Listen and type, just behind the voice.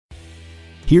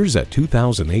Here's a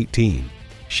 2018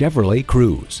 Chevrolet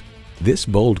Cruze. This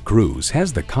bold Cruze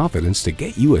has the confidence to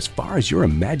get you as far as your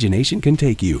imagination can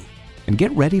take you. And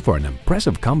get ready for an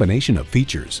impressive combination of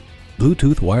features: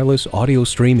 Bluetooth wireless audio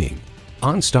streaming,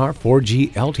 OnStar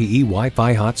 4G LTE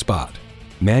Wi-Fi hotspot,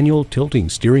 manual tilting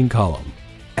steering column,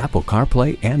 Apple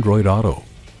CarPlay Android Auto,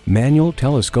 manual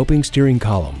telescoping steering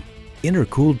column,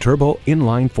 intercooled turbo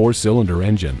inline 4-cylinder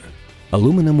engine,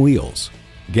 aluminum wheels,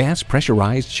 gas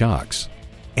pressurized shocks,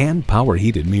 and power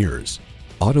heated mirrors.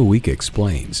 Auto Week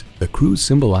explains, the Cruze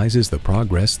symbolizes the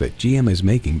progress that GM is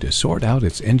making to sort out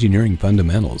its engineering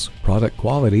fundamentals, product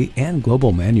quality, and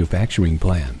global manufacturing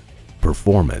plan.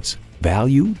 Performance,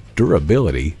 value,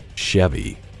 durability,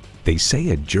 Chevy. They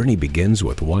say a journey begins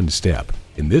with one step.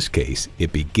 In this case,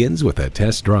 it begins with a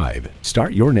test drive.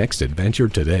 Start your next adventure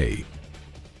today.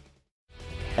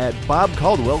 At Bob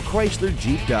Caldwell Chrysler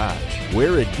Jeep Dodge,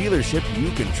 we're a dealership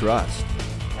you can trust.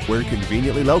 We're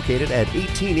conveniently located at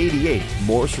 1888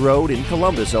 Morse Road in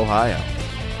Columbus, Ohio.